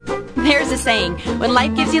a saying, when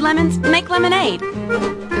life gives you lemons, make lemonade.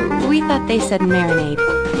 We thought they said marinade.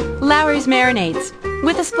 Lowry's Marinades,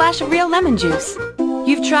 with a splash of real lemon juice.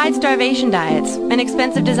 You've tried starvation diets and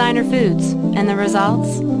expensive designer foods, and the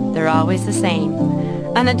results? They're always the same.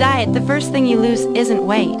 On a diet, the first thing you lose isn't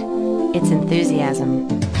weight, it's enthusiasm.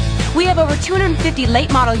 We have over 250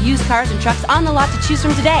 late model used cars and trucks on the lot to choose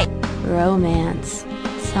from today. Romance.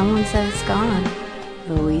 Someone said it's gone,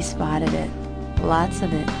 but we spotted it. Lots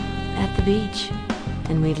of it. At the beach.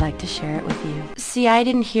 And we'd like to share it with you. See, I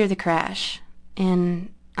didn't hear the crash. And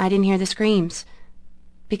I didn't hear the screams.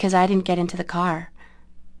 Because I didn't get into the car.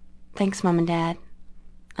 Thanks, Mom and Dad.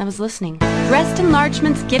 I was listening. Breast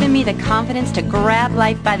enlargement's given me the confidence to grab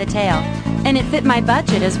life by the tail. And it fit my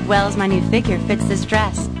budget as well as my new figure fits this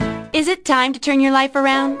dress. Is it time to turn your life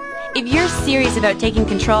around? If you're serious about taking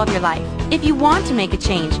control of your life, if you want to make a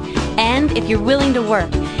change, and if you're willing to work,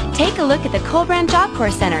 take a look at the Colbrand Job Corps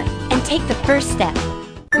Center and take the first step.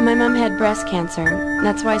 My mom had breast cancer.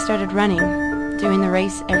 That's why I started running, doing the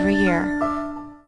race every year.